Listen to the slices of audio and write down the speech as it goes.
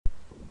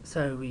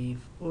So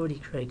we've already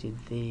created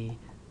the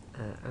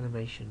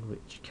animation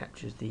which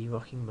captures the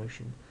rocking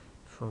motion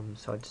from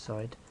side to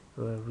side.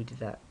 We did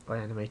that by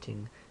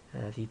animating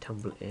the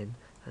tumble in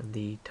and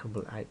the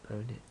tumble out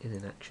bone in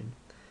an action.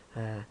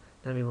 Now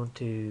we want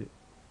to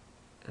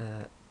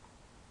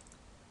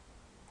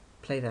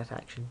play that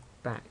action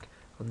back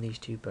on these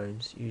two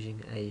bones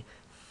using a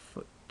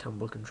foot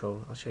tumble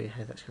control. I'll show you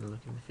how that's going to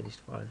look in the finished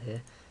file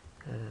here.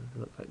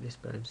 Look like this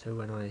bone. So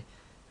when I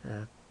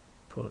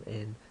pull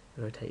in,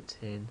 it rotates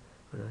in.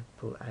 When I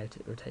pull out,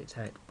 it rotates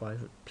out by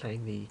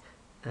playing the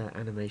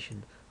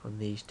animation on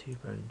these two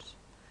bones.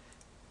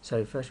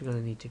 So first we're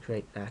going to need to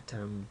create that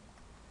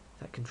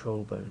that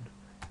control bone.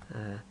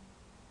 You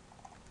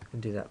can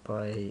do that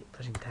by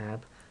pressing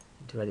Tab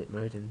into edit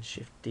mode and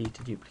Shift D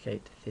to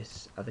duplicate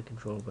this other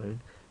control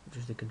bone, which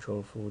is the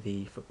control for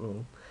the foot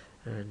roll.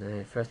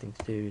 And first thing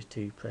to do is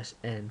to press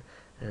N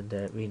and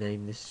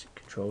rename this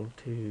control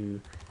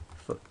to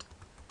Foot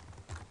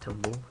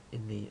Tumble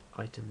in the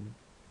item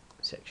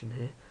section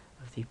here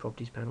of the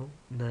properties panel.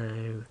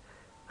 Now,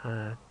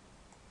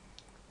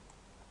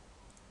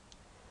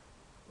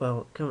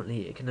 well,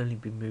 currently it can only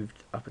be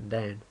moved up and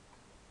down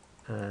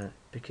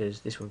because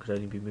this one could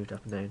only be moved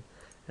up and down.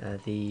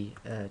 The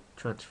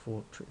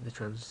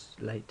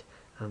translate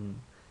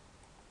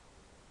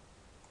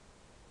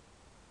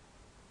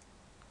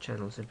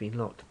channels have been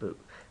locked, but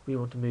we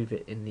want to move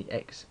it in the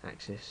X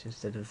axis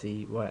instead of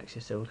the Y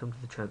axis, so we'll come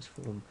to the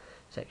transform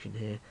section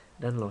here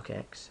and unlock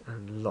X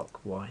and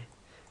lock Y,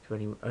 so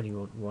we only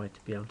want Y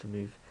to be able to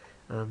move.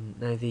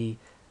 Now the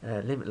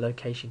limit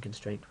location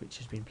constraint which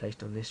has been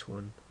placed on this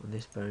one, on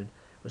this bone,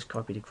 was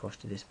copied across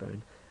to this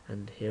bone,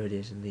 and here it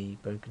is in the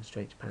bone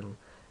constraints panel.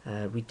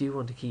 We do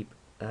want to keep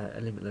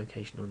a limit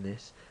location on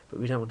this, but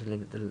we don't want to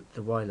limit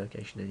the Y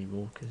location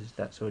anymore because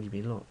that's already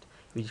been locked.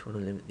 We just want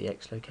to limit the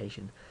X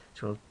location,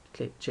 so I'll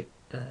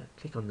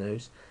click on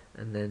those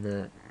and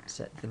then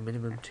set the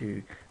minimum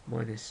to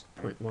minus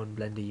 0.1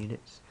 blender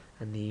units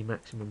and the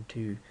maximum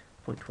to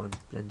 0.1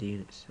 blender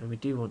units. And we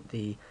do want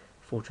the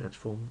full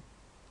transform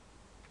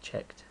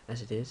checked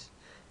as it is,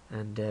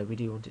 and we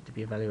do want it to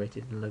be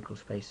evaluated in local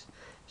space.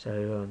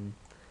 So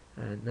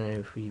now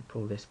if we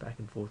pull this back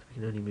and forth, we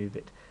can only move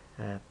it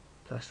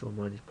plus or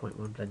minus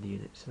 0.1 blender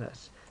units. So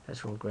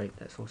that's all great,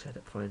 that's all set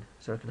up fine.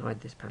 So I can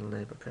hide this panel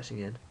now by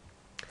pressing N.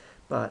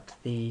 But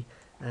the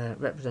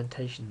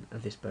representation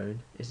of this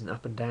bone is an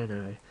up and down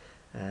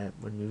arrow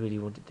when we really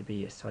want it to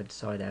be a side to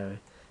side arrow.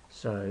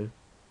 So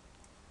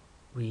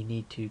we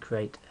need to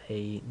create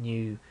a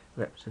new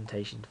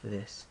representation for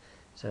this.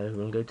 So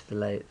we'll go to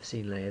the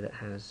scene layer that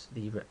has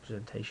the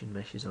representation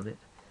meshes on it,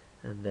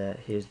 and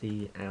here's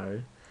the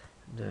arrow.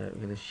 And, we're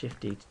going to Shift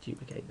D to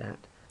duplicate that.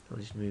 I'll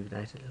just move it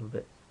out a little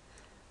bit.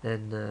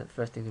 Then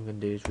first thing I'm going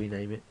to do is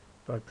rename it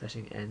by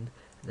pressing N,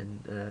 and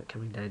then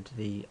coming down to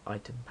the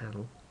item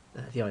panel,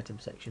 the item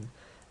section,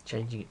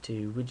 changing it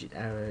to widget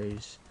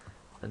arrows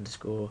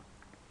underscore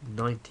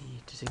 90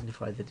 to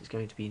signify that it's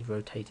going to be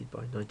rotated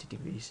by 90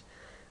 degrees.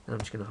 And I'm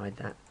just going to hide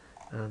that.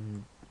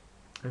 I'm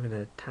going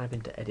to tab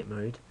into edit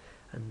mode,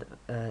 and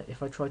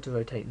if I try to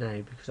rotate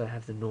now, because I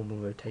have the normal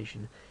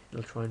rotation,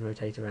 it'll try and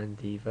rotate around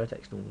the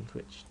vertex normal,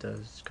 which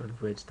does kind of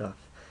weird stuff.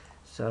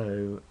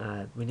 So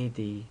we need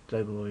the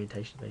global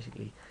orientation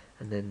basically,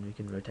 and then we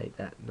can rotate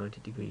that 90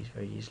 degrees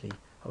very easily,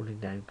 holding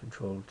down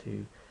Control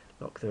to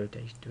lock the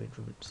rotation to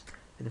increments.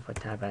 And if I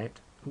tab out,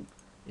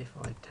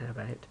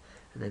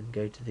 and then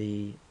go to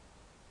the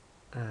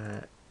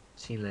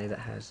scene layer that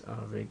has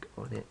our rig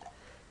on it,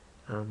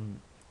 and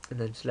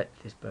then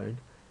select this bone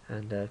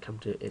and come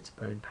to its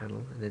bone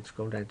panel, and then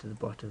scroll down to the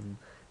bottom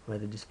where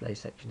the display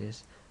section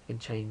is. I can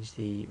change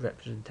the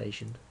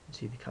representation and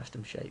see the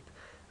custom shape.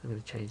 I'm going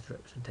to change the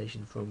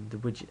representation from the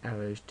widget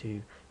arrows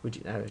to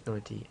widget arrows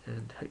 90,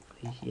 and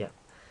hopefully, yeah,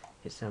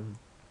 it's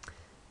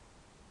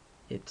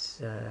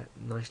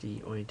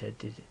nicely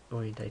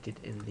orientated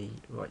in the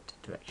right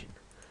direction.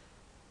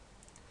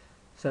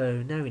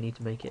 So now we need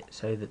to make it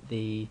so that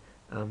the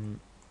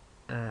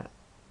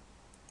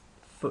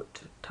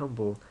foot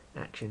tumble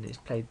action is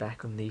played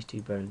back on these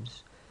two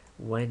bones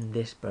when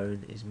this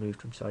bone is moved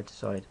from side to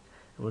side,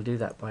 and we'll do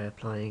that by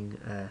applying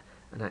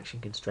an action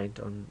constraint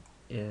on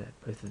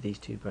both of these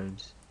two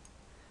bones.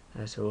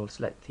 So we'll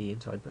select the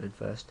inside bone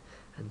first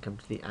and come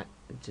to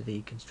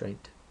the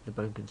constraint, the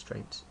bone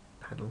constraints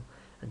panel,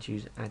 and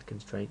choose add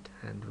constraint,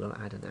 and we'll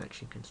add an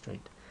action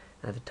constraint.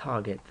 Now the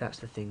target, that's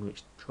the thing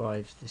which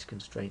drives this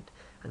constraint,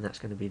 and that's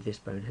going to be this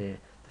bone here,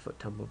 the foot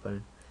tumble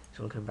bone.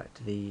 So we'll come back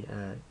to the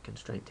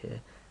constraint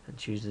here and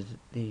choose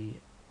the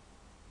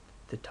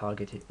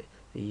target,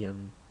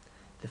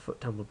 the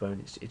foot tumble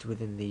bone. It's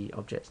within the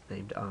object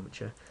named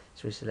armature,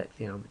 so we select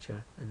the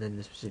armature, and then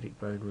the specific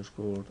bone was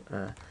called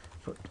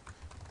foot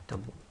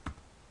tumble.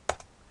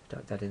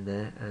 Type that in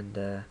there, and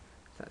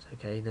that's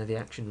okay. Now the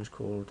action was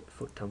called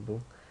foot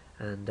tumble,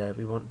 and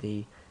we want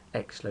the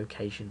X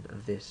location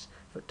of this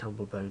foot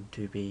tumble bone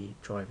to be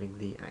driving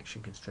the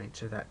action constraint,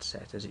 so that's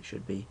set as it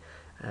should be.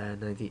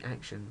 Now the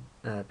action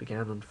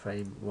began on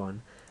frame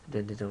 1 and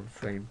ended on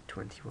frame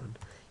 21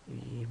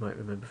 you might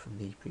remember from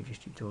the previous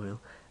tutorial.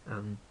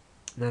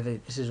 Now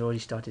this has already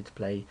started to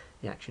play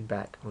the action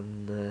back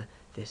on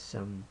this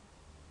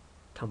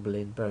tumble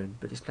in bone,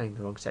 but it's playing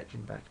the wrong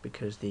section back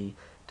because the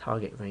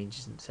target range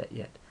isn't set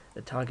yet.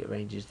 The target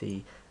range is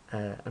the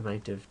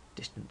amount of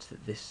distance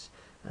that this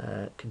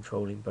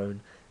controlling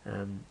bone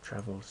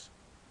travels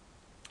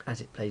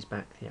as it plays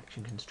back the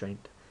action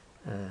constraint,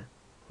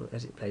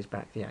 as it plays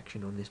back the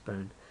action on this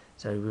bone.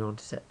 So we want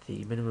to set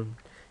the minimum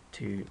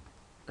to,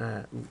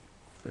 it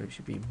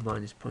should be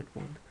minus 0.1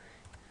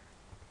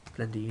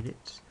 blender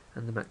units,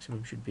 and the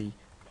maximum should be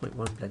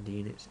 0.1 blender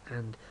units,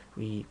 and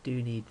we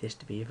do need this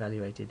to be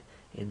evaluated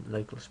in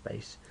local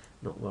space,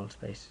 not world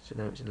space. So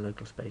now it's in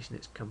local space and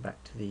it's come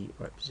back to the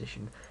right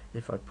position.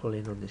 And if I pull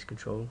in on this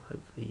control,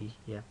 hopefully,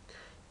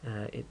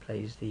 it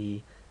plays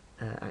the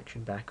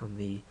action back on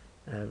the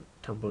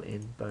tumble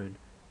in bone.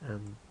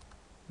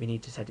 We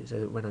need to set it so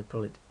that when I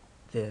pull it,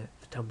 the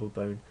tumble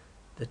bone,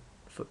 the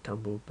foot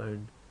tumble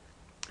bone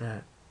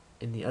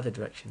in the other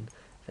direction,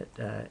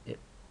 that it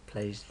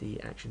plays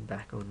the action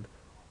back on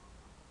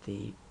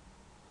the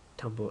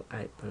tumble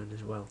out bone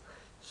as well.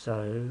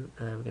 So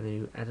we're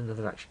going to add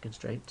another action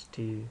constraint,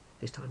 to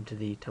this time to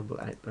the tumble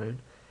out bone.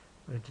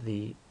 We're going to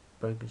the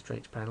bone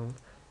constraints panel,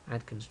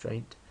 add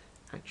constraint,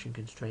 action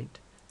constraint.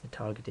 The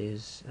target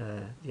is,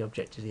 the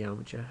object is the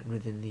armature, and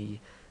within the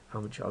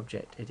armature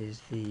object it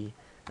is the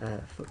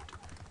foot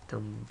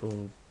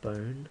tumble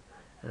bone,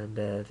 and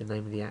the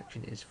name of the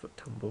action is foot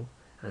tumble,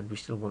 and we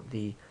still want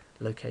the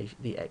location,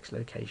 the X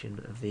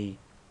location of the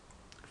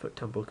foot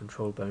tumble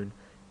control bone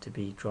to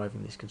be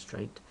driving this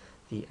constraint.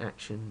 The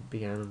action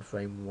began on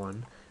frame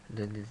 1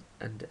 and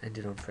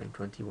ended on frame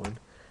 21,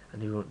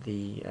 and we want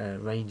the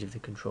range of the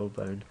control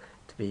bone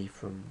to be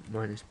from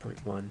minus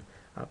 0.1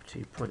 up to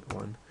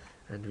 0.1,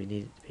 and we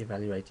need it to be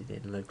evaluated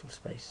in local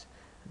space.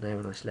 And now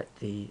when I select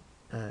the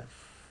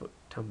foot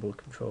tumble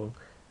control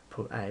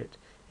pull out,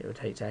 it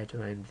rotates out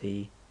around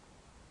the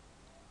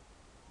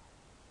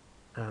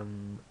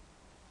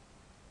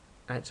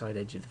outside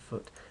edge of the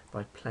foot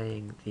by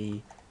playing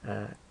the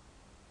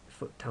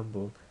foot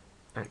tumble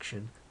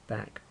action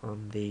back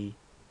on the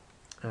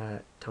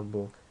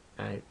tumble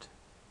out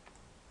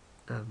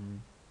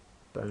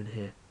bone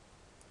here.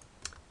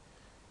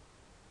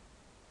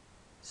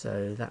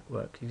 So that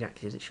works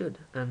exactly as it should,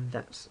 and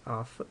that's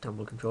our foot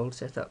tumble control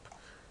set up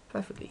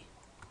perfectly.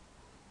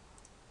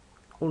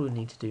 All we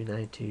need to do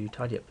now to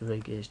tidy up the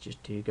rig is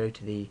just to go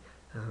to the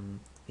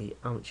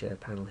armature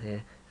panel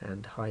here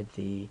and hide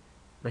the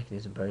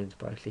mechanism bones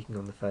by clicking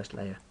on the first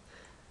layer,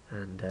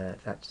 and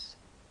that's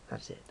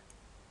it.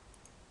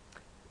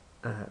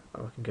 Or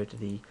I can go to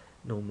the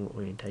normal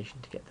orientation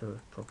to get the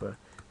proper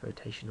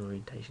rotation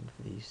orientation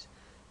for these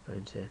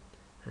bones here,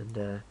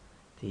 and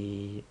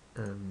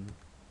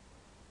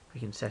we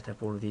can set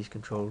up all of these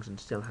controls and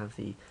still have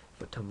the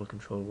foot tumble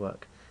control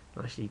work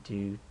nicely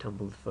to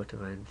tumble the foot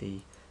around the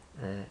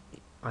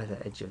either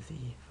edge of the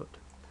foot.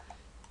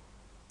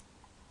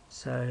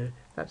 So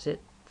that's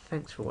it.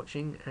 Thanks for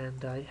watching,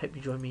 and I hope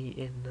you join me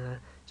in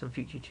some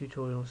future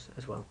tutorials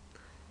as well.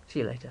 See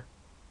you later.